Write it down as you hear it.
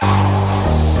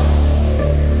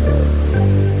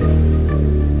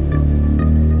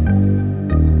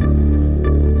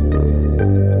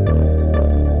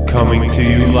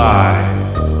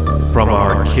live from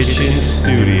our kitchen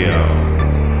studio.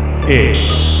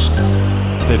 It's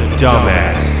the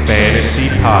Dumbass Fantasy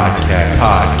Podcast.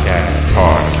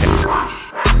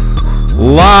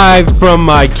 Live from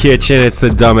my kitchen, it's the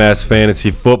Dumbass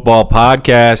Fantasy Football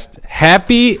Podcast.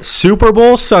 Happy Super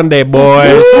Bowl Sunday,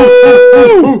 boys.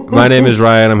 My name is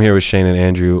Ryan. I'm here with Shane and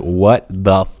Andrew. What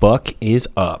the fuck is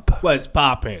up? What's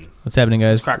poppin'? What's happening,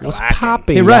 guys? What's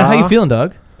popping? Hey, Ryan, how you feeling,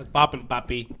 dog? What's poppin',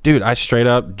 poppy? Dude, I straight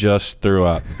up just threw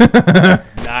up.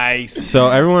 Nice.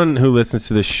 So everyone who listens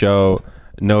to this show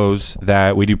knows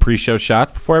that we do pre-show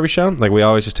shots before every show. Like, we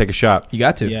always just take a shot. You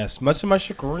got to. Yes, much to my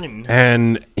chagrin.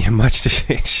 And much to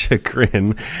Shane's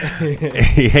chagrin,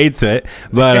 he hates it.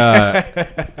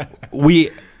 But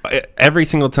we, every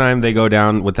single time they go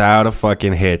down without a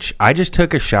fucking hitch, I just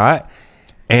took a shot.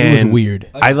 And it was weird.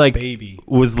 I like baby.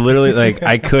 Was literally like,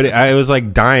 I was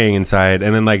like dying inside.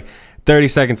 And then like 30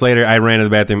 seconds later, I ran to the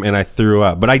bathroom and I threw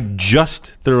up. But I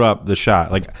just threw up the shot.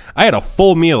 Like, I had a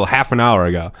full meal half an hour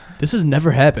ago. This has never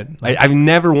happened. I've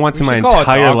never once in my should call a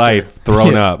entire doctor. life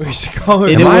thrown up. We should call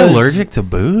it. Am I allergic to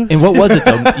booze? And what was it,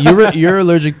 though? You're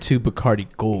allergic to Bacardi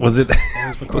Gold. Was it?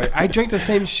 I drank the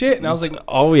same shit, and I was like,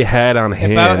 all we had on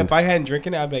hand. if I hadn't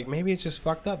drinking it, I'd be like, maybe it's just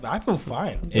fucked up. But I feel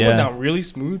fine. It Yeah. went down really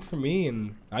smooth for me,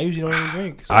 and I usually don't even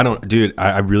drink. So. I don't, dude.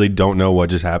 I really don't know what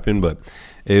just happened, but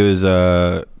it was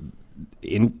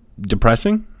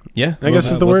depressing. Yeah. I guess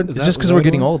is the word. It's just because we're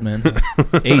getting old, man.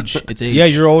 Age. It's age. Yeah,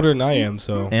 you're older than I am,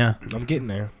 so Yeah. I'm getting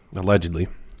there. Allegedly.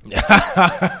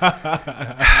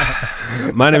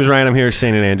 My name is Ryan. I'm here with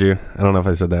Shane and Andrew. I don't know if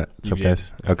I said that. What's You up, did.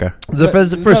 guys? Okay. The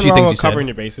first few things you covering said.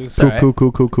 your bases. All right.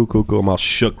 Cool. I'm all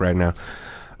shook right now.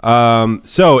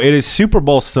 So it is Super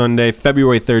Bowl Sunday,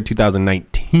 February 3rd,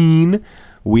 2019.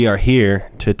 We are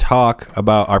here to talk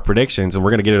about our predictions, and we're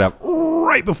going to get it up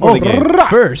right before the game.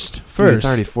 First. Dude, it's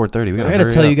already 4:30. We I got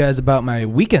to tell you guys about my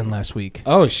weekend last week.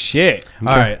 Oh shit!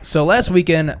 All right. So last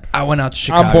weekend, I went out to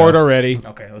Chicago. I'm bored already.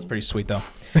 Okay, that was pretty sweet, though.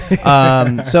 So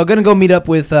I'm going to go meet up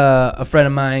with a friend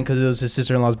of mine because it was his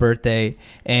sister-in-law's birthday,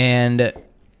 and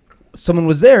someone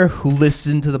was there who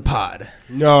listened to the pod.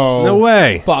 No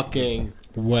way. Fucking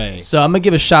way. So I'm going to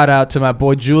give a shout-out to my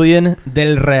boy Julian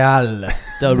Del Real.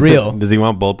 Del Real. Does he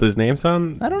want both his names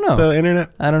on I don't know. the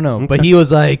internet? I don't know. But he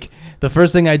was like, the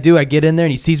first thing I do, I get in there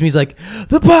and he sees me. He's like,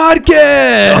 the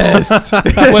podcast.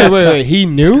 wait. He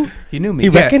knew? He knew me. He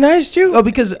Yeah. recognized you? Oh,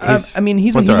 because,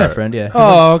 he's what's my our- friend, yeah.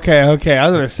 Oh, okay. I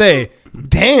was going to say,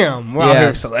 damn. We're out here Yeah.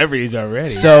 with celebrities already.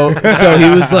 So he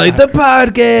was like, the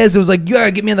podcast. It was like, you got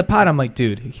to get me on the pod. I'm like,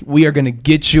 dude, we are going to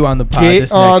get you on the pod get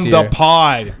this on next the year.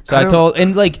 pod. So I told,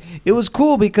 and like, it was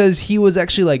cool because he was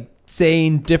actually like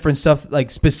saying different stuff, like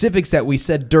specifics that we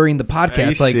said during the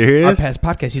podcast, like serious? our past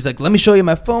podcast. He's like, let me show you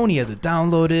my phone. He has it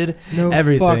downloaded, No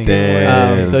everything. fucking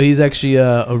Damn. So he's actually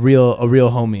a real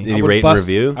homie. Did he rate and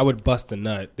review? I would bust a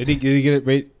nut. Did he get it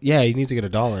rate? Yeah, he needs to get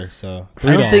 $1. So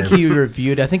I don't think he $3.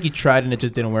 reviewed. I think he tried and it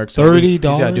just didn't work. So $30. he's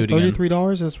gotta do it again.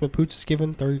 $33. That's what Pooch is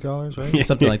giving. $30, right?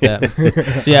 Something like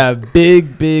that. So yeah,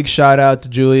 big shout out to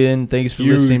Julian. Thanks for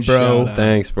Huge listening, bro. shout out.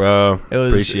 Thanks, bro. It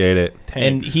was- Appreciate it.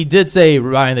 And he did say,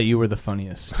 Ryan, that you were the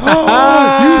funniest.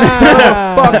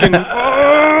 fucking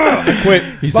quit.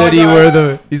 He said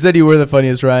you were the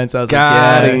funniest, Ryan. So I was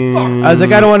Got like, him. I was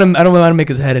like, I don't want to make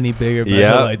his head any bigger. But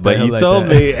Yeah, he'll like but that, you he'll told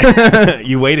like that. me.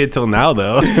 You waited till now,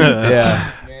 though.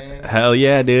 Yeah. Hell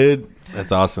yeah, dude.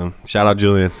 That's awesome. Shout out,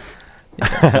 Julian.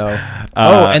 So,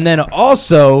 and then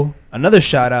also another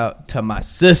shout out to my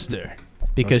sister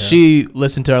because she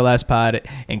listened to our last pod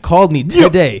and called me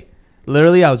today.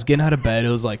 Literally, I was getting out of bed. It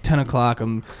was like 10 o'clock.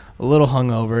 I'm a little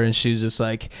hungover, and she's just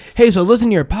like, "Hey, so I was listening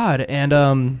to your pod, and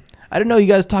I didn't know you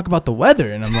guys talk about the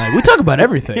weather." And I'm like, "We talk about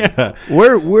everything. Yeah.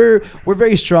 We're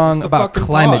very strong It's the about fucking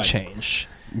climate pod. change."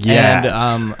 Yes.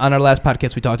 And on our last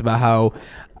podcast, we talked about how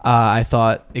I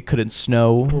thought it couldn't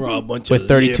snow We're all a bunch with of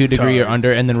 32 degree or libtards.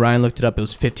 under, and then Ryan looked it up. It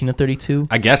was 15 to 32.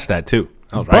 I guessed that, too.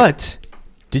 All right. But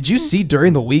did you see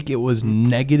during the week it was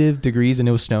negative degrees and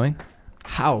it was snowing?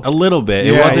 How? A little bit.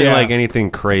 It Yeah, wasn't yeah. like anything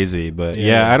crazy, but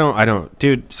Yeah. yeah, I don't.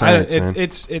 Dude, science, man.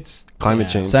 It's Climate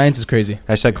yeah. change. Science is crazy.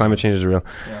 Hashtag climate change is real.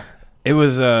 Yeah. It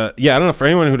was, I don't know, for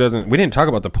anyone who doesn't, we didn't talk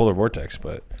about the polar vortex,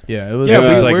 but Yeah, it was. Yeah, it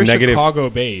was we're like negative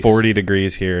Chicago-based. 40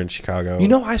 degrees here in Chicago. You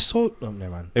know, I sold. Oh,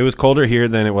 never mind. It was colder here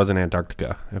than it was in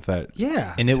Antarctica, if that.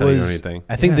 Yeah. and it tell you was. anything.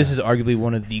 I think this Yeah. is arguably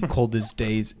one of the coldest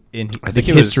days in I the think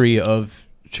it was- history of.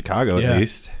 Chicago, Yeah. at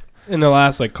least. In the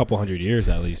last like couple hundred years,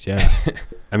 at least. Yeah.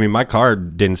 I mean, my car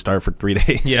didn't start for 3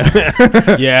 days. Yeah.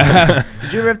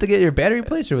 Did you ever have to get your battery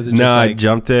replaced, or was it No, just I like?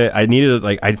 jumped it. I needed,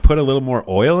 I put a little more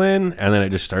oil in, and then it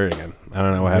just started again. I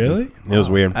don't know what happened. Really? It was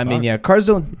weird. I mean, yeah, cars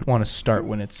don't want to start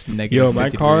when it's negative. Yo, my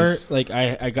 50 car, degrees. like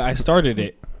I started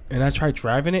it, And I tried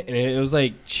driving it, and it was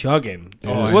like chugging.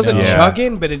 Oh, it wasn't yeah.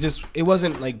 chugging, but it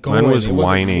wasn't like going. Mine was It wasn't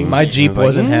whining. moving. My Jeep was like,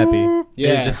 wasn't happy.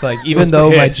 Yeah. It just like It even was though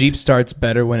my pissed. Jeep starts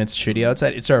better when it's shitty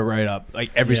outside, it started right up like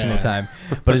every single time.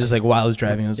 But it's just like while I was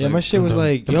driving, it was Yeah, like my shit was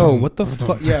like, yo, what the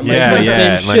fuck? Yeah, Yeah,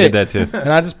 same mine shit. did that too.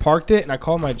 And I just parked it, and I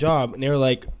called my job, and they were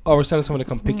like, "Oh, we're sending someone to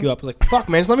come pick you up." I was like, "Fuck,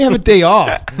 man, just let me have a day off."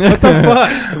 What the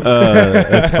fuck?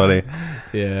 That's funny.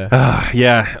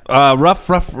 yeah.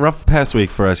 Rough past week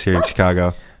for us here in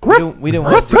Chicago. We didn't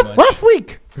want to do much. Rough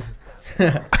week.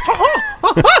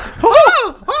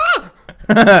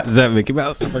 Is that Mickey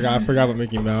Mouse? I forgot about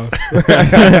Mickey Mouse.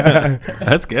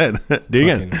 That's good. Do it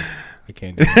again. I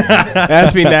can't do it.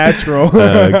 That's me natural.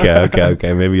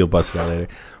 Okay. Maybe you'll bust it out later.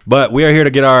 But we are here to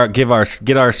get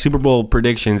our Super Bowl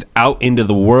predictions out into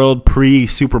the world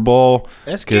pre-Super Bowl.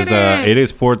 Let's get because it. it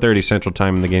is 4:30 Central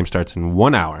Time and the game starts in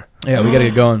 1 hour. Yeah, we gotta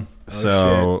get going.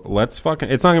 So let's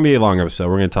it's not gonna be a long episode.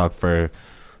 We're gonna talk for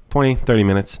 20-30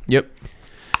 minutes. Yep.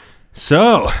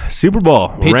 So Super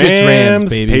Bowl,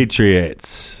 Rams, baby.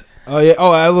 Patriots. Oh yeah.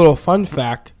 Oh, a little fun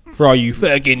fact for all you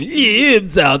fucking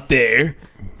libs out there.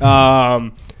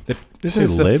 This Say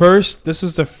is the libs?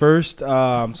 first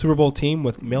Super Bowl team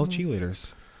with male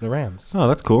cheerleaders. The Rams. Oh,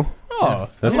 that's cool. Oh,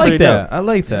 That's I like pretty that. dope. I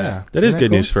like that. Yeah. That is Isn't that good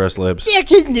cool? news for us libs. Yeah.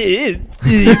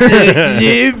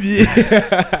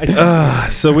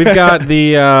 So we've got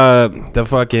the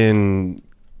fucking,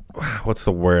 what's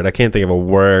the word? I can't think of a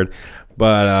word,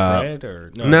 but Spread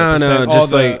or no,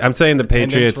 just like I'm saying the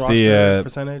Patriots, the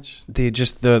percentage.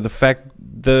 the fact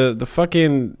the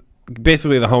fucking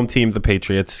basically the home team, the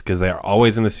Patriots, because they are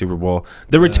always in the Super Bowl.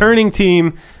 The returning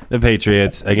team, the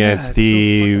Patriots, against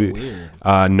the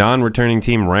non-returning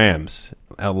team, Rams,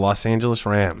 Los Angeles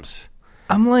Rams.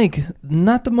 I'm like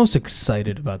not the most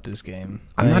excited about this game.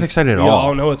 I'm not excited at We all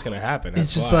all. know what's gonna happen.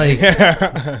 It's That's just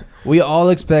why. like we all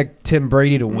expect Tim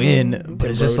Brady to win, but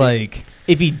it's just Brody. like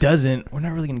if he doesn't, we're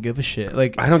not really gonna give a shit.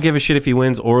 Like I don't give a shit if he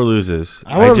wins or loses.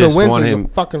 I want him just to win want so he him.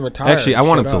 can fucking retire. Actually, I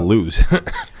want him Shut to up. lose.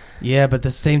 yeah, but at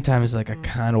the same time, it's like I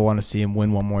kind of want to see him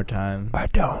win one more time. I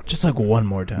don't. Just like one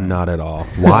more time. Not at all.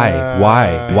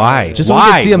 Why? Just so Why?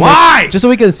 we can see him. Why? Just so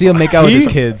we can see him make out with his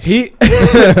kids. He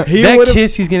That would've-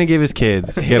 kiss he's gonna give his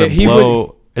kids. He's gonna He blow.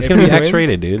 would- It's if gonna be he wins-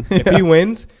 X-rated, dude. If he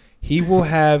wins, he will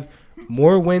have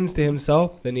more wins to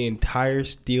himself than the entire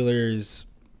Steelers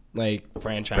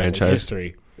franchise in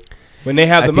history. When they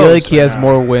have I the feel most, like he has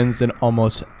more wins than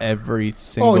almost every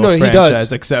single no, he franchise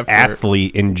does. except for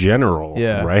Athlete in general,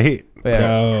 Yeah. right? Yeah.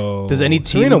 No. Does any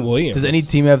Serena team? Williams. Does any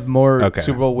team have more Okay.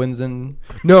 Super Bowl wins than?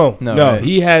 No, No, no, right.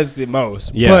 he has the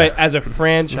most. Yeah. But as a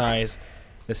franchise,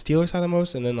 the Steelers have the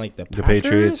most, and then the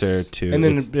Patriots Packers, are two. and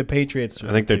then It's- the Patriots.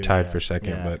 I think they're two, tied yeah. for second,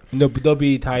 Yeah. but No, they'll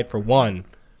be tied for one.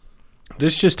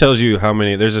 this just tells you how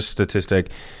many. There's a statistic.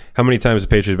 How many times the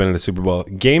Patriots been in the Super Bowl?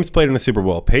 Games played in the Super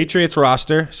Bowl. Patriots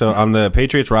roster. So on the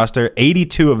Patriots roster,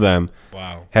 82 of them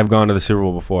Wow. have gone to the Super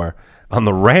Bowl before. On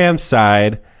the Rams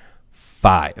side,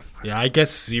 5. Yeah, I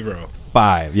guess 0.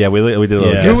 5. Yeah, we did a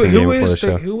little Yeah. guessing game before the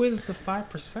show. Who is the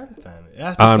 5% then? It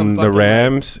has to be On some the fucking,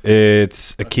 Rams,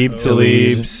 it's Aqib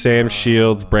Talib, Talib. Sam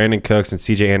Shields, Brandon Cooks, and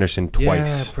C.J. Anderson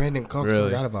twice. Yeah, Brandon Cooks. Really? I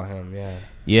forgot about him. Yeah,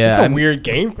 Yeah, it's a I'm- weird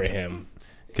game for him.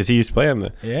 Because he used to play on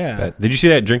the. Yeah, Did you see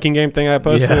that drinking game thing I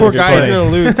posted? Yeah. poor It's guy is funny. gonna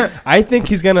lose. I think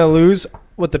he's gonna lose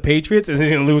with the Patriots, and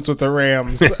he's gonna lose with the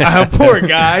Rams. Poor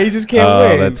guy, he just can't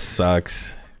win. that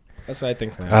sucks. That's what I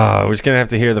think. Gonna Oh, we're just gonna have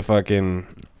to hear the fucking.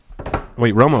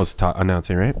 Wait, Romo's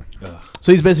announcing, right?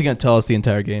 So he's basically gonna tell us the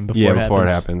entire game before Before it it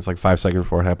happens. happens, like 5 seconds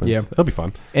before it happens. Yeah. It'll be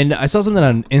fun. And I saw something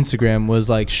on Instagram was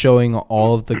like showing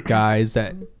all of the guys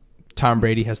that Tom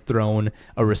Brady has thrown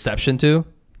a reception to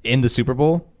in the Super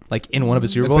Bowl, like in one of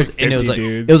his Super That's Bowls, like and it was 50 like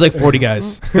dudes. it was like 40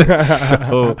 guys.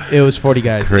 So It was 40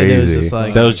 guys. crazy. And it was just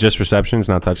like that was just receptions,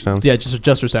 not touchdowns. yeah,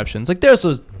 just receptions. Like there's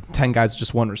those 10 guys with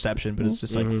just one reception, but it's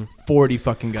just like 40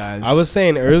 fucking guys. I was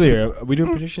saying earlier, are we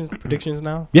doing predictions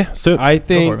now? Yeah. So I for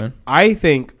think it, man.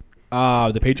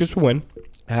 the Patriots will win,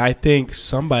 and I think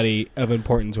somebody of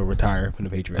importance will retire from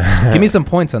the Patriots. Give me some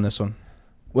points on this one.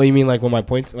 What do you mean, like what my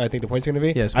points? I think the points are going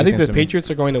to be. Yes, I think the it's gonna be.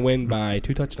 Patriots are going to win by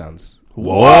 2 touchdowns.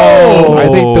 whoa. I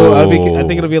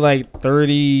think it'll be like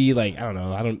 30. Like I don't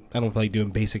know. I don't feel like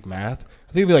doing basic math.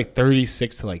 I think it'll be like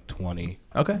 36 to like 20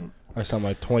 Okay. or something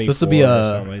like 20. So this will be or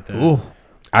something like that. ooh.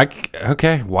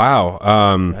 Okay. Wow.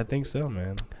 I think so,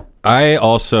 man. I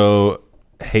also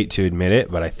hate to admit it,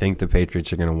 but I think the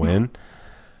Patriots are going to win.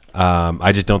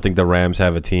 I just don't think the Rams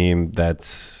have a team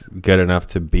that's good enough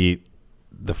to beat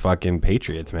the fucking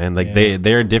Patriots, man. Like Yeah.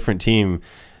 they're a different team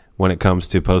when it comes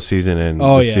to postseason and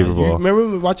Oh the yeah. Super You Bowl. remember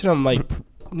we were watching them like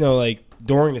like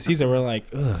during the season? We're like,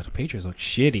 ugh, the Patriots look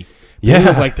shitty. Yeah. They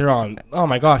look like they're on. Oh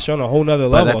my gosh, on a whole nother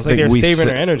level. It's like they're saving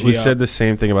their energy. We said the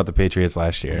same thing about the Patriots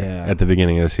last year at the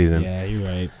beginning of the season. Yeah, you're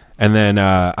right. And then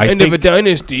I think of a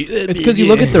dynasty. It's because you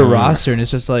look at the roster and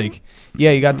it's just like,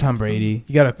 yeah, you got Tom Brady,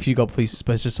 you got a few gold pieces,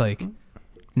 but it's just like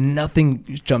nothing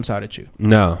jumps out at you.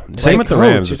 No, same with the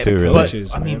Rams too.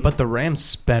 Really, but the Rams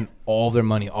spent all their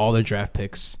money, all their draft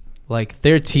picks, like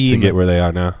their team to get where they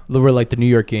are now. We're like the New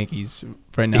York Yankees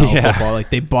right now in football.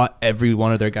 Like they bought every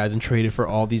one of their guys and traded for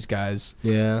all these guys.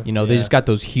 Yeah, they just got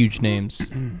those huge names.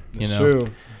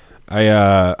 True.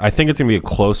 I think it's gonna be a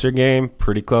closer game,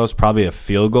 pretty close. Probably a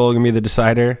field goal gonna be the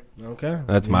decider. Okay,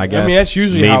 that's my guess. I mean, that's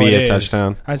usually maybe how it a is.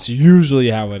 touchdown. That's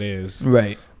usually how it is,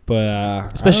 right?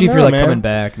 But especially if you're like coming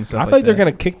back and stuff. I feel like they're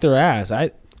gonna kick their ass.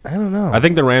 I don't know. I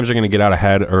think the Rams are gonna get out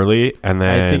ahead early, and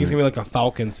then I think it's gonna be like a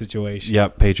Falcons situation.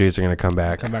 Yep, Patriots are gonna come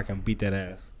back and beat that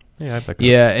ass.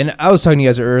 Yeah, and I was talking to you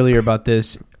guys earlier about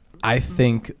this. I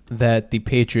think that the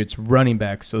Patriots running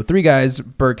backs, so 3 guys,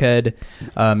 Burkhead,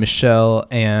 Michelle,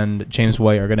 and James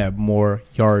White, are going to have more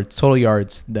total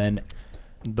yards than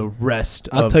the rest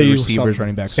of the receivers,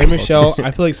 running backs. Sonny Michel, I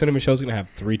feel like Sonny Michel's going to have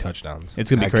 3 touchdowns. It's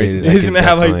going to be crazy. He's going to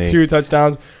have like 2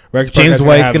 touchdowns. James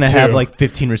White's going to have like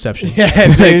 15 receptions. Yeah,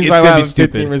 it's going to be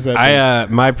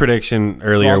stupid. My prediction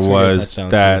earlier was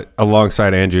that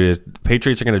alongside Andrew is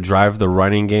Patriots are going to drive the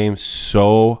running game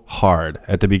so hard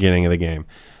at the beginning of the game.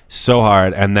 So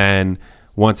hard, and then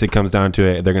once it comes down to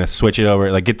it, they're gonna switch it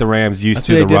over, like get the Rams used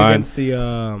to the run against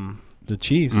the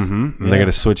Chiefs. And they're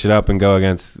gonna switch it up and go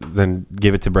against, then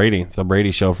give it to Brady. It's a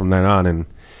Brady show from then on, and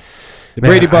the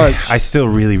Brady bunch. I still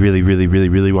really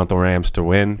want the Rams to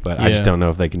win, but I just don't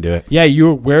know if they can do it. Yeah,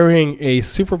 you're wearing a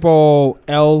Super Bowl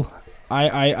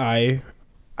LIII.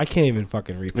 I can't even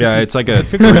fucking read. Yeah, it's like a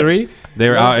 53.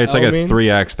 They're out. It's like a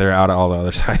 3X. They're out of all the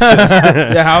other sizes.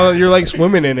 Yeah, how you're like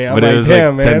swimming in it. I'm but like, it was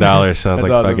damn, like $10, so I was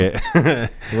like, awesome. fuck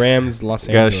it. Rams, Los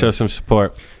Angeles. Gotta show some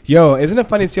support. Yo, isn't it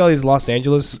funny to see all these Los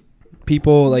Angeles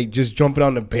people like just jumping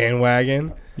on the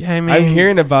bandwagon? Yeah, I mean, I'm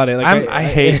hearing about it. Like, I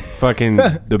hate fucking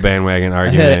the bandwagon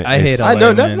argument. I hate. I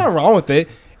know that's not wrong with it.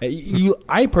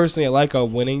 I personally like a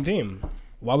winning team.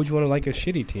 Why would you want to like a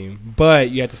shitty team?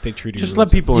 But you have to stay true to your roots. Just let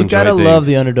people enjoy things. You gotta love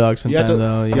the underdogs sometimes,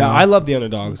 though. Yeah, I love the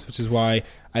underdogs, which is why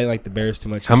I like the Bears too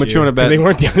much. How much you want to bet? They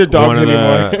weren't the underdogs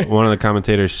anymore. One of the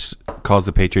commentators calls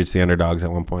the Patriots the underdogs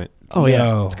at one point. Oh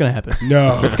yeah, it's gonna happen.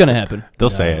 No, it's gonna happen.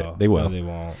 They'll say it. They will. No, they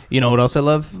won't. You know what else I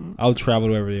love? I'll travel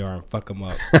to wherever they are and fuck them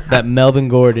up. That Melvin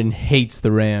Gordon hates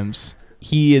the Rams.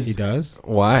 He does?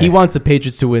 Why? He wants the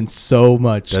Patriots to win so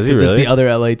much. Does he really? It's the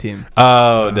other LA team.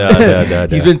 Oh, no.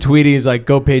 He's been tweeting. He's like,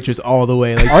 "Go Patriots all the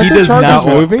way." Like, Aren't he the does Chargers not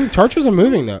moving? Chargers are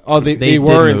moving now. Oh, they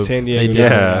were in San Diego.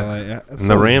 And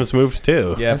the Rams moved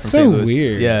too. Yeah, that's so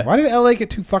weird. Yeah. Why did LA get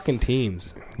 2 fucking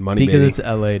teams? Money, because baby. It's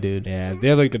LA, dude. Yeah, they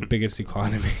have like the biggest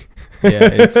economy. Yeah,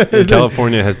 it's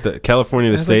California has the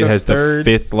state has the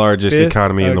 5th largest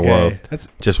economy in the world. That's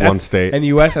just one state, and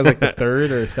U.S. has like the 3rd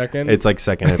or 2nd. It's like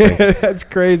 2nd, I think. That's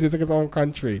crazy. It's like its own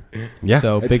country. Yeah,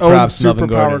 so it's big props, Melvin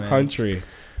superpower Gordon, country.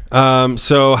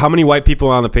 So how many white people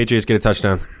on the Patriots get a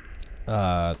touchdown?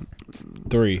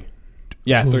 3.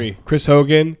 Yeah, 3. Chris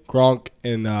Hogan, Gronk,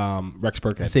 and Rex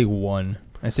Burkhead. I say 1.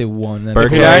 That's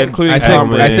Burkhead,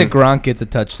 I said Gronk gets a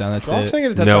touchdown. That's Gronk's it. gonna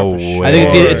get a touchdown No for way. sure. I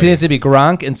think it needs to be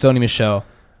Gronk and Sony Michel.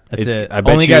 That's it. I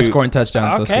bet Only you- guys scoring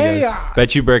touchdowns. Okay. Those 2 guys.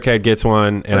 Bet you Burkhead gets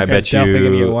one, and I bet Burkhead's definitely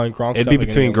gonna you get one. Gronk's it'd be definitely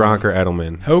between gonna get Gronk or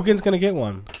Edelman. Hogan's gonna get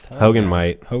one. Hogan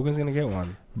might. Hogan's gonna get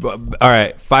one. All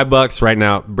right, $5 right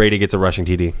now. Brady gets a rushing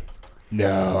TD.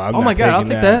 No, I'm Oh not my God, I'll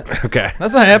taking take that. Okay,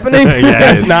 That's not happening.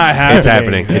 yeah, It's not happening. It's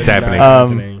happening. It's happening. not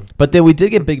happening. But then we did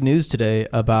get big news today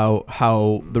about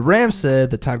how the Rams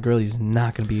said that Todd Gurley's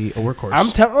not going to be a workhorse.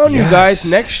 I'm telling you guys,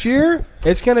 next year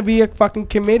it's gonna be a fucking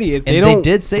committee. If and they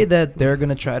did say that they're going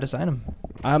to try to sign him.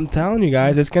 I'm telling you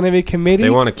guys, it's gonna be a committee.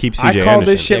 They want to keep CJ I Anderson. called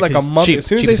this shit like a 'cause month. cheap- As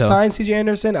soon as cheap they as hell. signed CJ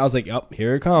Anderson, I was like, "Up,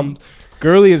 here it comes."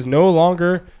 Gurley is no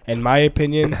longer, in my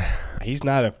opinion, he's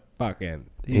not a fucking.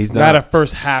 He's not a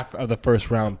first half of the first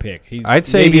round pick. I'd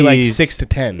say maybe like he's 6 to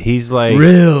 10. He's like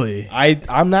Really?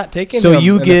 I'm not taking. So him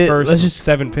you in get the first let's just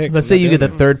 7 picks. Let's I'm say not you get the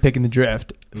doing 3rd pick in the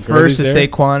draft. And First Gurley's is there?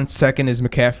 Saquon. Second is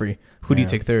McCaffrey. Who do you Yeah.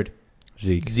 take 3rd?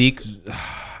 Zeke.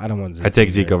 I don't want Zeke. I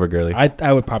take Zeke over Gurley.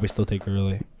 I would probably still take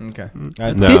Gurley. Okay.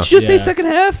 No. Did you just say second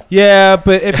half? Yeah,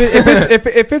 but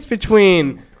if it's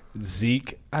between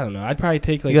Zeke, I don't know. I'd probably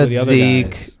take like You got the other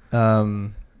Zeke.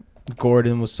 guys.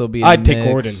 Gordon will still be in I'd the take mix.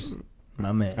 Gordon.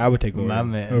 My man. I would take Gordon. My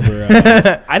man.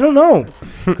 Over, I don't know.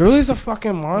 Gurley's a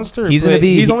fucking monster. He's but gonna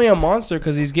be- He's only a monster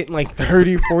because he's getting like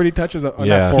 30, 40 touches. Yeah.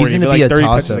 Not 40, He's going to but be like a 30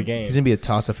 touches toss-up. a game. He's going to be a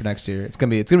toss-up for next year. It's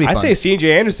going to be fun. I'd say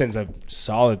CJ Anderson's a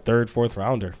solid 3rd, 4th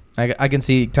rounder. I can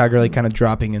see Todd Gurley kind of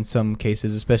dropping in some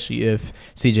cases, especially if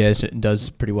CJ does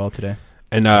pretty well today.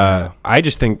 And I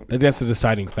just think that's the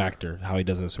deciding factor, how he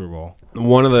does in the Super Bowl.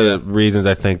 One of the reasons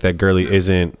I think that Gurley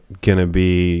isn't going to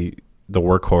be the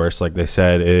workhorse, like they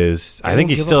said, is I think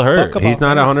he's still hurt. He's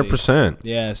not 100%.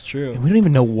 Yeah, it's true. And we don't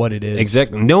even know what it is.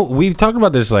 Exactly. No, we've talked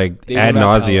about this like ad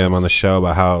nauseum on the show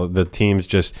about how the teams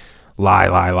just lie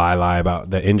about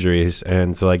the injuries,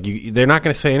 and so like they're not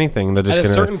going to say anything. They're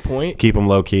just going to keep them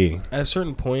low key. At a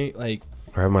certain point, like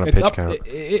or have them on a pitch count.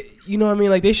 You know what I mean?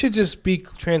 Like they should just be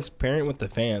transparent with the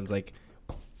fans. Like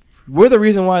we're the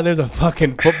reason why there's a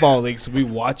fucking football league, so we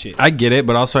watch it. I get it,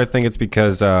 but also I think it's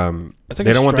because it's like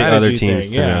they don't want the other teams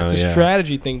to know. It's a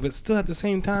strategy thing, but still at the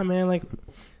same time, man, like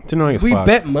it's annoying as we fuck.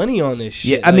 bet money on this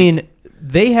shit. Yeah, I mean,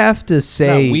 they have to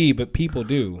say not we, but people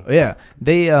do. Yeah,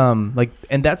 they like,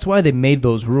 and that's why they made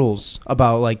those rules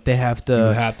about like they have to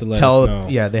let tell us know.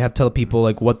 Yeah, they have to tell people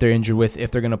like what they're injured with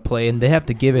if they're gonna play, and they have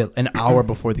to give it an hour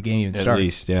before the game even starts. At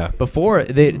least, yeah. Before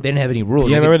they didn't have any rules.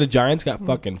 Yeah, remember the Giants got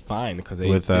fucking fined because they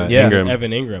with Ingram.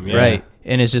 Evan Ingram, yeah. Right,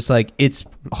 and it's just like it's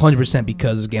 100%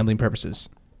 because of gambling purposes.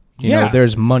 You know,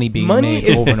 there's money being made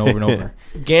over and over and over.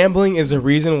 Gambling is the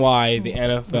reason why the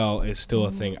NFL is still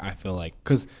a thing. I feel like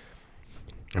because.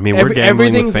 I mean, we're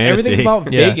gambling with fantasy. Everything's about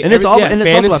Vegas. And it's all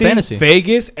also about fantasy.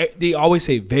 Vegas, they always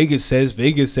say Vegas says.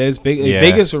 Vegas runs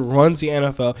the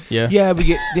NFL. Yeah,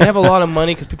 they have a lot of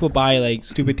money because people buy like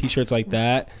stupid T-shirts like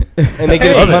that, and they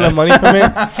get a ton of money from it.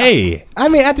 Hey, I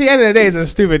mean, at the end of the day, it's a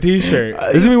stupid T-shirt.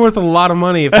 This is worth a lot of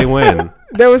money if they win.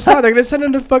 There was they're gonna send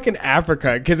them to fucking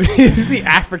Africa because you see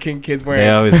African kids wearing they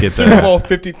always get Super Bowl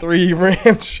 53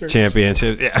 Rams shirts.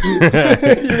 Championships. Yeah,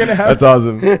 you're gonna have that's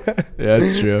awesome. Yeah,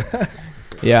 that's true.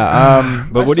 Yeah,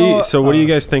 but what do you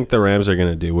guys think the Rams are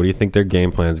gonna do? What do you think their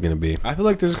game plan is gonna be? I feel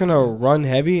like they're just gonna run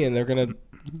heavy and they're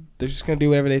just gonna do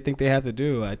whatever they think they have to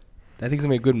do. I think it's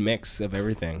gonna be a good mix of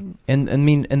everything. And I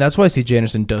mean, and that's why C.J.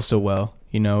 Anderson does so well.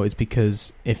 You know, it's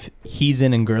because if he's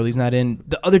in and Gurley's not in,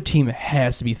 the other team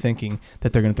has to be thinking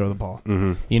that they're going to throw the ball.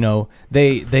 Mm-hmm. You know,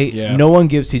 no one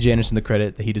gives C.J. Anderson the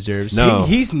credit that he deserves. No,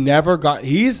 he's never got.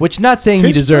 Which not saying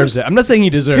he deserves it. I'm not saying he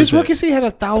deserves his it. His rookie season had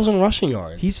 1,000 rushing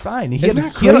yards. He's fine. He had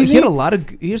several good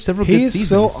seasons. He's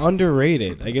so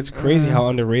underrated. Like it's crazy how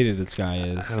underrated this guy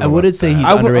is. I wouldn't say he's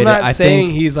underrated. I'm not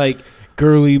saying he's like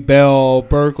Gurley, Bell,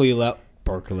 Berkeley level.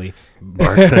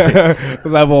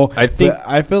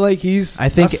 I feel like he's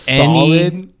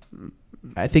solid.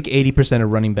 I think 80%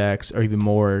 of running backs or even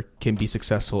more can be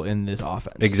successful in this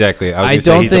offense. Exactly. I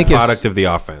don't think he's a product of the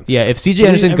offense. Yeah, if C.J.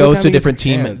 Anderson goes to a different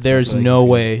team, there's no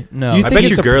way. No, I bet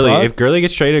you Gurley. If Gurley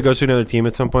gets traded and goes to another team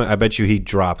at some point, I bet you he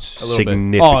drops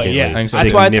significantly. Oh yeah,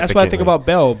 that's why I think about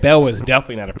Bell. Bell was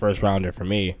definitely not a first rounder for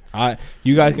me.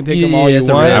 You guys can take him all you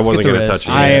want. I wasn't going to touch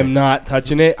it. I am not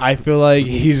touching it. I feel like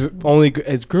he's only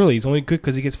as Gurley. He's only good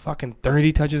because he gets fucking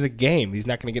 30 touches a game. He's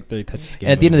not going to get 30 touches a game.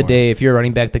 And at the end of the day, if you're a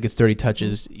running back that gets 30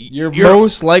 touches, you're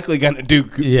most likely going to do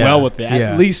well with it.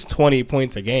 At least 20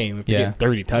 points a game if you get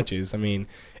 30 touches. I mean,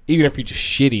 even if you're just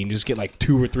shitty and just get like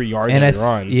 2 or 3 yards on your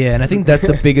run. Yeah, and I think that's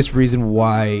the biggest reason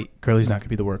why Gurley's not going to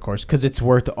be the workhorse because it's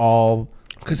worth all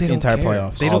the entire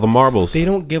playoffs. All the marbles. They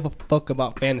don't give a fuck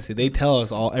about fantasy. They tell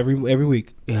us all every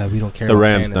week, yeah, we don't care the about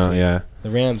Rams fantasy. don't, yeah. The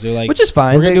Rams, they're like, which is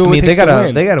fine. They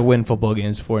gotta win football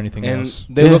games before anything else.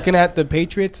 They're looking at the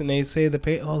Patriots and they say look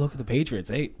at the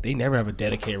Patriots. They never have a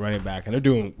dedicated running back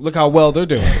and look how well they're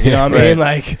doing. You know what I mean?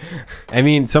 Like, I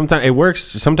mean, sometimes it works.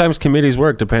 Sometimes committees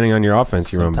work depending on your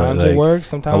offense you run. Sometimes it works.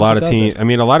 Sometimes a lot of teams. I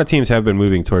mean, a lot of teams have been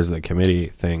moving towards the committee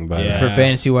thing, but for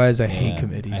fantasy wise, I hate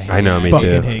committees. I know, me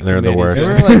too. They're the worst.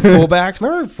 Remember like fullbacks?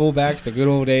 Remember fullbacks? The good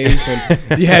old days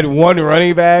when you had one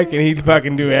running back and he'd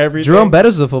fucking do everything. Jerome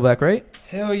Bettis is a fullback, right?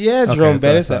 Hell yeah, Jerome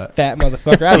Bettis, that fat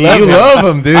motherfucker. You love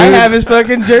him, dude. I have his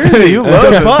fucking jersey. You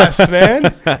love the bus, man.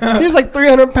 He was like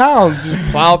 300 pounds,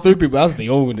 just plowed through people. That was the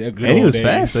good old days. And he was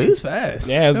fast. He was fast.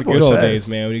 Yeah, it was the good old days,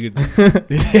 man. He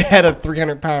had a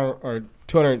 300-pound or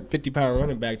 250-pound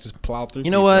running back just plow through.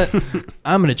 You know what?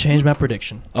 I'm gonna change my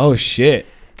prediction. Oh shit!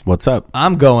 What's up?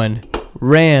 I'm going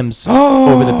Rams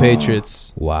over the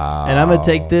Patriots. Wow. And I'm gonna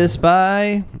take this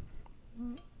by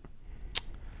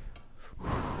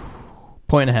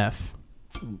 1.5.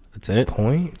 That's it.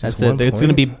 That's it. It's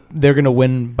gonna be. They're gonna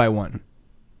win by 1.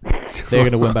 They're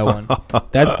gonna win by 1.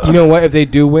 That you know what? If they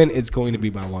do win, it's going to be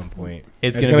by 1 point.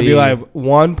 It's gonna be like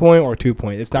 1 point or 2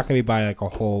 points. It's not gonna be by like a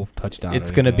whole touchdown.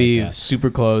 It's gonna be super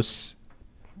close,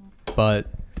 but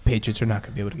the Patriots are not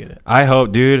going to be able to get it. I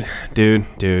hope, dude.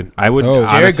 I would.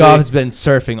 Jared Goff's been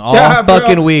surfing all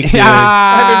fucking week, dude.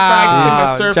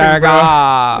 I've been practicing Jared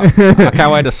Goff. I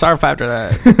can't wait to surf after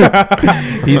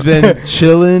that. He's been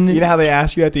chilling. You know how they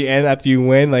ask you at the end after you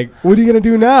win, like, what are you going to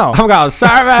do now? I'm going to surf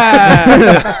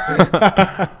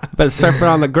it. Been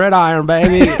surfing on the gridiron,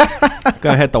 baby.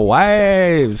 Gonna hit the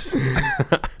waves.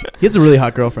 He has a really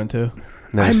hot girlfriend, too.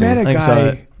 I met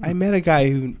a guy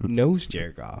who knows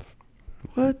Jared Goff.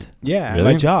 What? Yeah, really?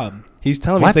 at my job. He's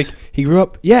telling me, he's like, he grew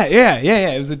up. Yeah.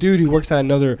 It was a dude who works at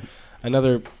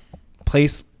another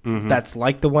place that's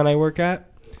like the one I work at.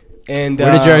 And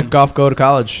where did Jared Goff go to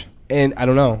college? And I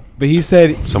don't know, but he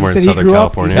said somewhere in Southern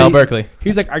California. Berkeley.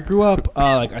 He's like, I grew up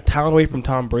like a town away from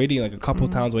Tom Brady, like a couple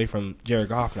towns away from Jared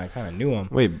Goff, and I kind of knew him.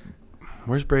 Wait,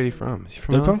 where's Brady from? Is he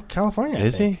They're from California?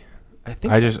 Is he? I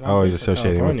think. I just always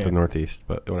associate him with the Northeast,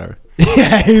 but whatever.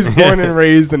 Yeah, he was born and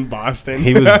raised in Boston.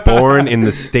 He was born in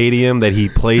the stadium that he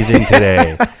plays in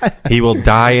today. He will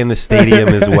die in the stadium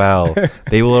as well.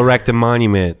 They will erect a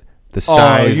monument the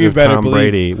size of Tom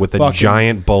Brady with a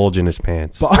giant bulge in his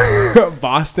pants.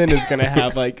 Boston is going to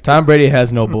have like... Tom Brady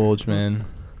has no bulge, man.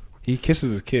 He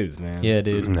kisses his kids, man. Yeah,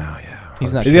 dude. No, yeah.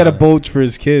 He's got a bulge for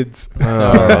his kids.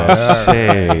 Oh,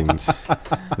 Shane.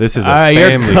 This is a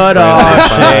family. You're cut off,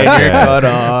 Shane. You're cut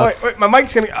off. Wait, my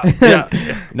mic's going to...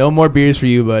 Yeah. No more beers for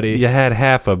you, buddy. You had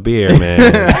half a beer,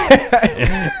 man.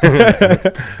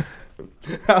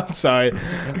 I'm sorry.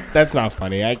 That's not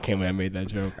funny. I can't believe I made that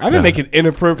joke. I've been making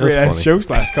inappropriate ass jokes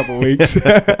last couple weeks.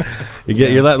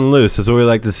 You're letting loose. That's what we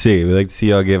like to see. We like to see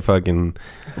y'all get fucking.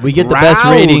 We get the best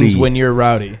ratings when you're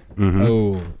rowdy. Mm-hmm.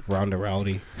 Oh, Ronda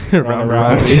Rowdy.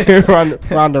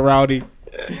 Ronda Rowdy.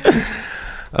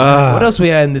 What else we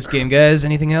had in this game, guys?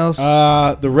 Anything else?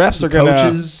 The refs are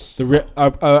coaches.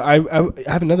 I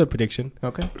have another prediction.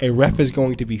 Okay. A ref is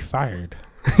going to be fired.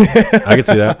 I can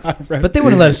see that, but they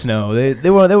wouldn't let us know. They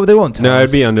won't tell us. No,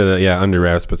 it'd be under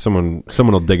wraps. But someone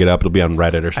will dig it up. It'll be on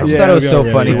Reddit or something. I just thought it was so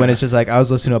funny when it's just like I was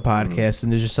listening to a podcast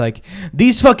and they're just like,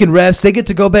 these fucking refs, they get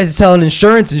to go back to selling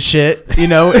insurance and shit, you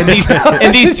know, and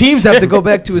these teams have to go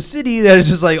back to a city that is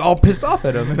just like all pissed off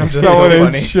at them. And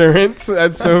selling insurance.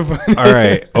 That's so funny. All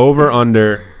right, over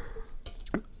under.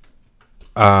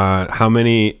 How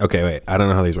many? Okay, wait. I don't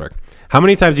know how these work. How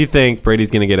many times do you think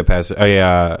Brady's gonna get a pass? Oh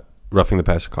yeah. Roughing the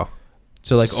passer call.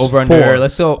 So like over under.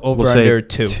 Let's go over under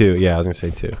 2. 2. Yeah, I was gonna say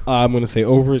 2. I'm gonna say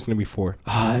over. It's gonna be 4.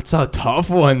 Ah, that's a tough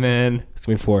one, man. It's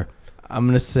gonna be 4. I'm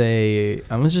gonna just say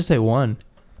 1.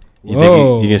 You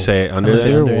think you can say under?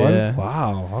 Under 1? Yeah.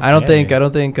 Wow. Okay. I don't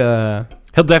think.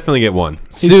 He'll definitely get 1.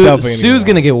 Sue's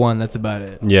gonna get 1. That's about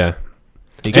it. Yeah.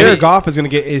 Jared Goff is gonna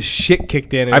get his shit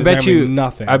kicked in. And I bet you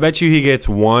nothing. I bet you he gets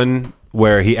 1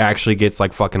 where he actually gets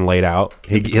like fucking laid out.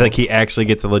 He actually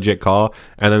gets a legit call,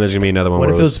 and then there's gonna be another one. What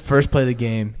if it was first play of the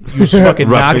game? You just fucking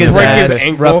knock his ass,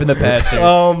 roughing the passer.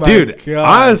 Oh my god,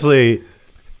 honestly,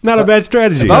 not a bad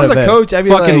strategy. If I was a coach, I'd be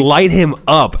fucking light him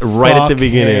up right at the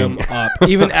beginning.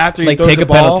 Even after he like throws take the a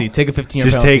ball, penalty, take a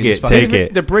 15-yard penalty. Just take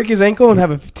it. To break his ankle and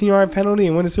have a 15-yard penalty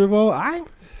and win a Super Bowl, I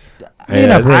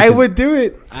would do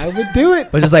it.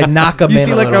 But just like knock him in. You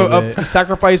see, like a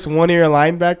sacrifice one of your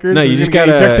linebackers. No, you just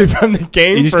gotta get ejected from the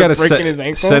game. You just gotta breaking his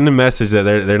ankle. send a message that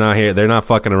they're not here. They're not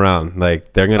fucking around.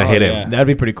 Like they're gonna hit him. That'd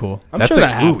be pretty cool. I'm sure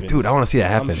that happens. Dude, I want to see that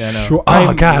happen. Sure,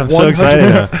 oh god, I'm so excited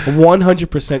now.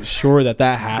 100% sure that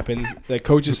happens. The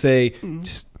coaches say,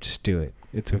 just do it.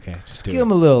 It's okay. Just give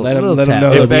him a little. Let him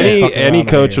know. If any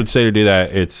coach would say to do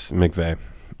that, it's McVay.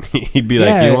 He'd be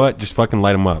like, you know what? Just fucking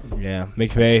light him up. Yeah,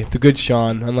 McVay, the good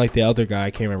Sean. Unlike the other guy,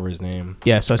 I can't remember his name.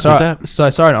 Yeah, so I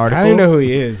saw an article. I don't know who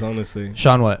he is, honestly.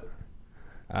 Sean what?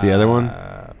 The other one?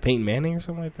 Peyton Manning or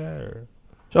something like that. Or?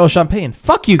 Oh, Sean Payton.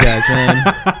 Fuck you guys,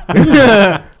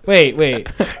 man. Wait.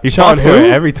 He falls for it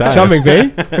every time. Sean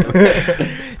McVay?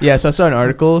 Yeah, so I saw an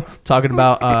article talking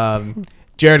about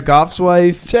Jared Goff's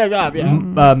wife,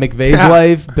 McVay's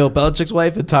wife, Bill Belichick's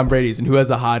wife, and Tom Brady's, and who has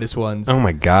the hottest ones. Oh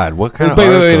my god, what kind of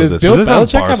article is this? Bill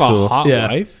Belichick have a hot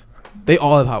wife? They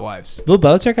all have hot wives. Bill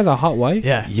Belichick has a hot wife?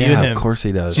 Yeah, of course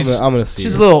he does. I'm gonna see.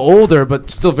 She's a little older, but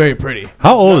still very pretty.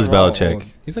 How old is Belichick?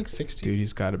 He's like 60. Dude,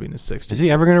 he's got to be in his 60s. Is he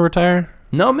ever gonna retire?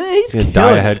 No, man, he's gonna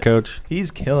die a head coach.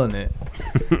 He's killing it.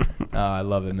 Oh, I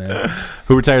love it, man.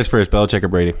 Who retires first, Belichick or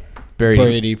Brady?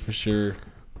 Brady for sure.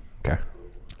 Okay.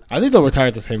 I think they'll retire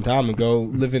at the same time and go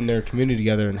live in their community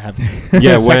together and have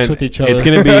sex with each other. It's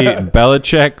going to be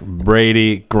Belichick,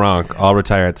 Brady, Gronk all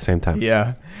retire at the same time.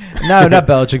 Yeah. No, not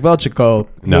Belichick. Belichick go.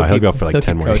 He'll go for like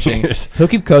 10 more years. He'll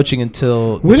keep coaching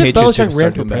until What if Belichick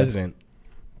ran for president?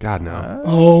 God, no.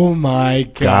 Oh, my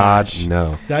gosh. God,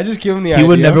 no. Did I just give him the He idea?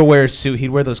 would never wear a suit. He'd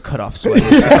wear those cutoff sweaters.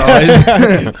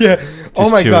 Yeah. Oh,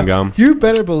 my chewing God. gum. You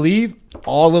better believe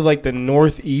all of, like, the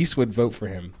Northeast would vote for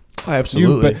him.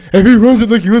 Absolutely. If he runs it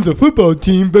like he runs a football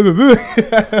team, blah, blah,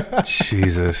 blah.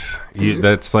 Jesus.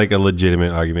 That's like a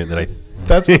legitimate argument that I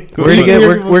That's what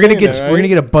We're gonna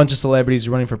get a bunch of celebrities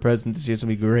running for president this year. It's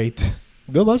gonna be great.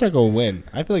 Bill Belichick will win.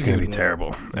 I feel like it's going to be win.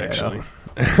 terrible, actually.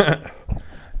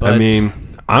 But I mean,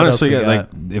 honestly, we like,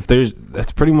 if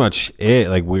that's pretty much it.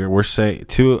 Like, we're saying,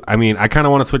 too. I mean, I kind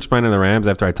of want to switch mine to the Rams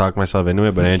after I talked myself into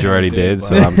it, but Andrew already did,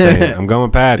 so I'm saying, I'm going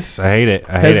Pats. I hate it.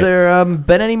 Has there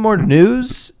been any more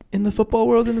news in the football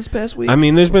world in this past week? I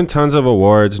mean, there's been tons of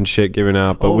awards and shit given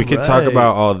out, but we could talk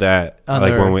about all that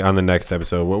on the next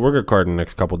episode. We're recording the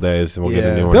next couple days, and we'll get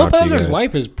a new one Bill out to you Belichick's guys.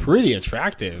 wife is pretty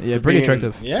attractive. Yeah, pretty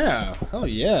attractive. Yeah. Hell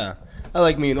yeah. I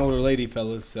like me an older lady,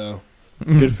 fellas, so.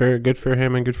 Good for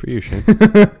him and good for you, Shane.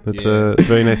 That's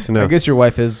very nice to know. I guess your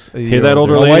wife is. Hear that,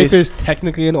 older My ladies? wife is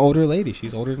technically an older lady.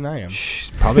 She's older than I am. She's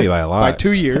probably by a lot. By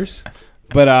 2 years.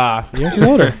 But, yeah, she's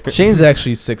older. Shane's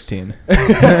actually 16.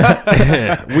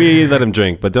 We let him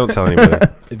drink, but don't tell anybody.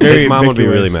 His mom would be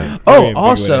really mad. Oh,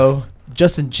 also,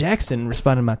 Justin Jackson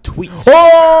responded to my tweets.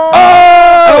 Oh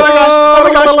my gosh! Oh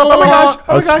my gosh! Oh my gosh!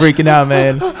 I was freaking out,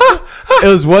 man. It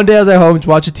was one day I was at home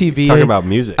watching TV. Talking about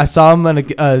music. I saw him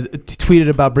tweeted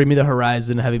about Bring Me the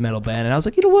Horizon, a heavy metal band, and I was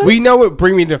like, you know what? We know what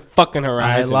Bring Me to fucking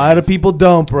Horizon. A lot of people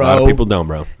don't, bro. A lot of people don't,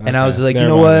 bro. And I was like, you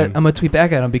know what? I'm gonna tweet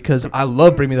back at him because I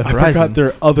love Bring Me the I Horizon. forgot there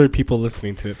are other people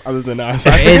listening to this other than us.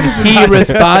 And he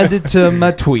responded to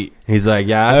my tweet. He's like,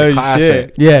 yeah, that's a classic.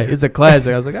 Shit. Yeah, it's a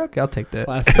classic. I was like, okay, I'll take that.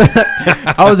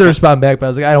 I was gonna respond back, but I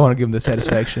was like, I don't want to give him the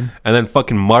satisfaction. And then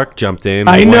fucking Mark jumped in.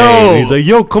 I know. He's like,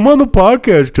 yo, come on the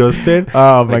podcast, Justin.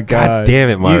 Oh my Like, god! damn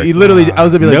it, Mark. You literally, I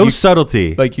was gonna be like, no you,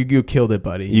 subtlety. like you killed it,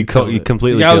 buddy. You killed it.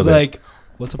 completely I was killed it. like,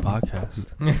 what's a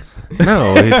podcast?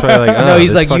 No, he's probably like, No, he's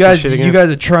this like, you fucking guys, shit you again. guys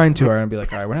are trying too hard. And be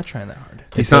like, all right, we're not trying that hard.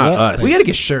 It's not us. We gotta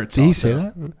get shirts. Did he also. say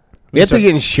that? We have to get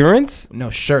insurance? No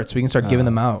shirts. We can start giving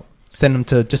them out. Send them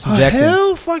to Justin Jackson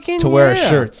Hell fucking to wear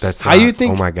shirts. That's how you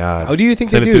think? Oh my god. How do you think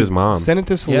Send they it do? to his mom. Send it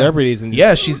to celebrities and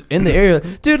yeah, she's in the area,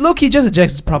 dude. Low key, Justin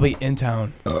Jackson's probably in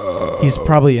town. He's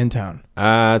probably in town.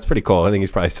 It's pretty cool. I think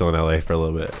he's probably still in LA for a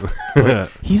little bit.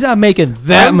 He's not making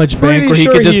that I'm much pretty bank where he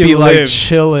sure could just he be like lives.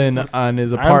 chilling on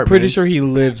his apartment. I'm pretty sure he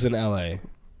lives in LA.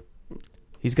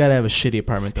 He's got to have a shitty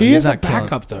apartment though. He He's is a not killing-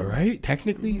 backup though, right?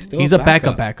 Technically, he's still He's a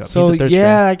backup. So He's a third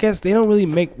yeah, string. I guess they don't really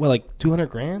make like 200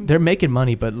 grand. They're making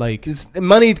money, but like It's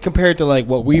money compared to like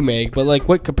what we make, but like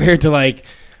what compared to like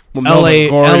what LA Melvin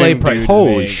Gordon LA dudes prices.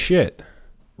 Holy make. shit.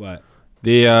 What?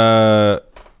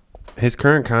 His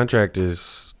current contract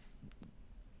is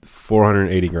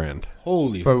 $480,000.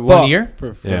 Holy for fuck. 1 year.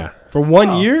 For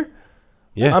 1 year?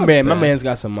 Yeah. My man's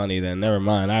got some money. Then never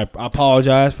mind. I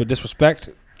apologize for disrespect.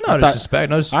 No I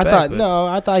disrespect. I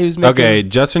thought he was making. Okay,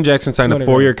 Justin Jackson signed a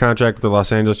 200 4-year contract with the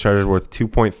Los Angeles Chargers worth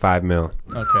 $2.5 million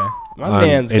Okay. My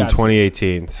man's in got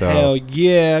 2018. So hell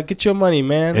yeah, get your money,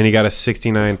 man. and he got a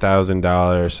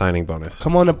 $69,000 signing bonus.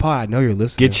 Come on the pod. I know you're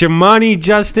listening. Get your money,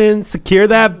 Justin. Secure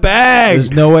that bag.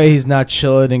 There's no way he's not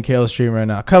chilling in Carroll Stream right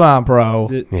now. Come on, bro.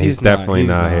 He's definitely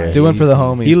not here. Doing for the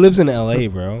homies. He lives in LA,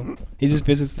 bro. He just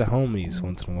visits the homies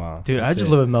once in a while. Dude, I That's just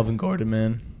it. live with Melvin Gordon,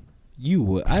 man. You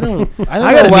would. I don't. I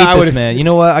I gotta meet this man. You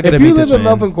know what? I gotta if meet you this live with man.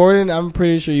 Melvin Gordon, I'm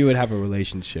pretty sure you would have a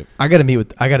relationship. I gotta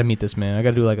meet this man. I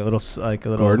gotta do like a little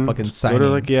Gordon? fucking Just signing. go to,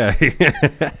 like, yeah.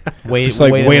 wait, Just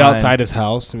like in wait line. outside his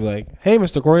house and be like, "Hey,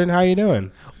 Mr. Gordon, how you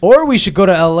doing?" Or we should go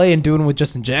to LA and do it with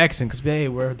Justin Jackson because hey,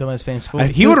 we're dumbass fans.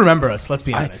 He would remember us. Let's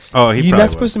be honest. Oh, he You're probably not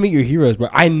supposed to meet your heroes, bro.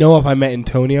 I know if I met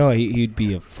Antonio, he'd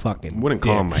be a fucking. wouldn't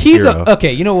call him my He's hero.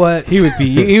 okay. You know what? He would be.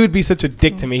 He would be such a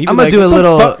dick to me. He'd be I'm gonna like, do a "What the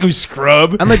little- Fuck, you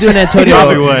scrub. I'm gonna do an Antonio.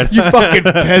 Probably would. You fucking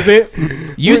peasant.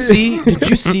 Did you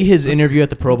see his interview at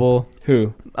the Pro Bowl?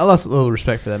 Who? I lost a little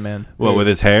respect for that man. What, with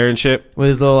his hair and shit? With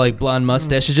his little like blonde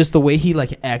mustache, it's just the way he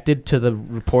like acted to the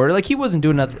reporter. Like he wasn't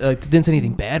doing nothing. Didn't say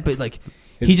anything bad, but like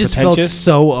he just felt pretentious?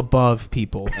 so above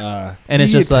people. And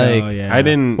it's you just tell, like, yeah. I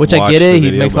didn't which I watch get the it. He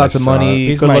video, makes but lots I of saw money. it.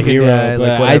 He's Good my looking hero, guy. but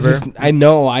Like whatever. I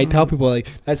know. I tell people like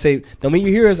I say, don't meet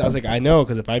your heroes. I was like, I know,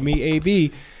 because if I meet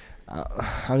AB,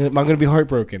 I'm gonna be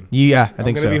heartbroken. Yeah, I I'm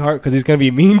think gonna so. be hard because he's gonna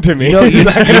be mean to me. You know, He's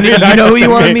not gonna be you nice know who to you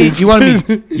want to me. meet?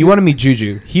 You want to meet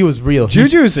Juju. He was real.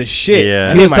 Juju's a shit.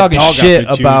 Yeah. He was My talking dog shit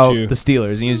after about Juju. the Steelers,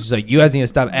 and he was just like, "You guys need to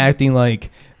stop acting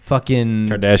like fucking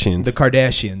Kardashians. the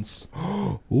Kardashians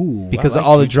Ooh, because I of like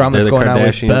all the Juju. drama that's They're the going on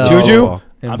with Kardashians. Bell Juju?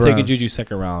 and I'm Brown. taking Juju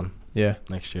second round Yeah,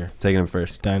 next year. Taking him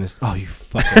first. Dynasty. Oh, you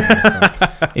fucking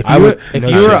asshole. if I you would- were, if no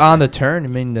you shit. were on the turn, I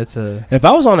mean that's a If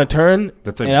I was on a turn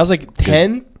That's and I was like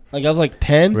 10, like I was like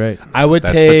 10, right. I would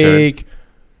That's the turn. take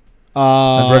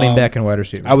Running back and wide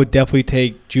receiver. I would definitely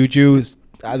take Juju,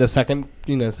 the second.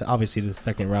 Obviously the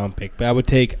second round pick. But I would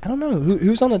take. I don't know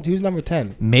who's number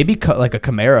 10. Maybe like a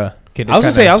Kamara. I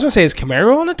was gonna say, is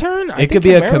Kamara on a turn? It could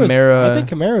be a Kamara. I think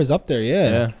Kamara's up there.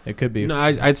 Yeah, it could be. No,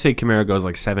 I'd say Kamara goes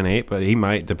like 7-8, but he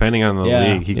might, depending on the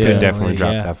league, he could definitely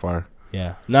drop that far.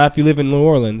 Yeah. Now, if you live in New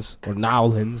Orleans or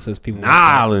Nowlands, as people.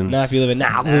 Nowlands. Now, if you live in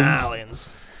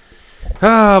Nowlands.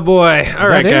 Oh boy! All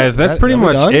right, guys, that's pretty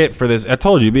much done? it for this. I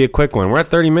told you, it'd be a quick one. We're at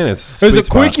 30 minutes. It was a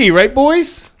quickie, right,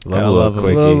 boys? Love a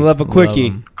quickie. Love a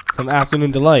quickie. Some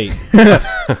afternoon delight.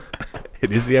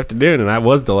 It is the afternoon, and that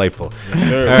was delightful. Yes,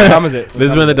 sir. Right. What time is it?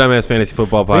 This has been the Dumbass Fantasy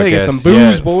Football Podcast. Get some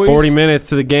booze, boys. 40 minutes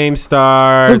to the game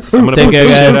starts. I'm going to Take put care,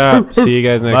 this shit guys. up. See you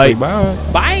guys next week. Bye.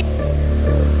 Bye.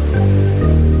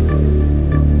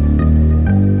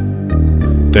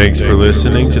 Thanks for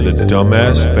listening to the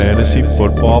Dumbass Fantasy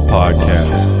Football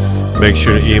Podcast. Make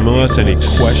sure to email us any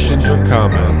questions or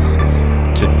comments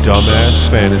to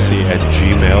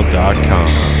dumbassfantasy@gmail.com.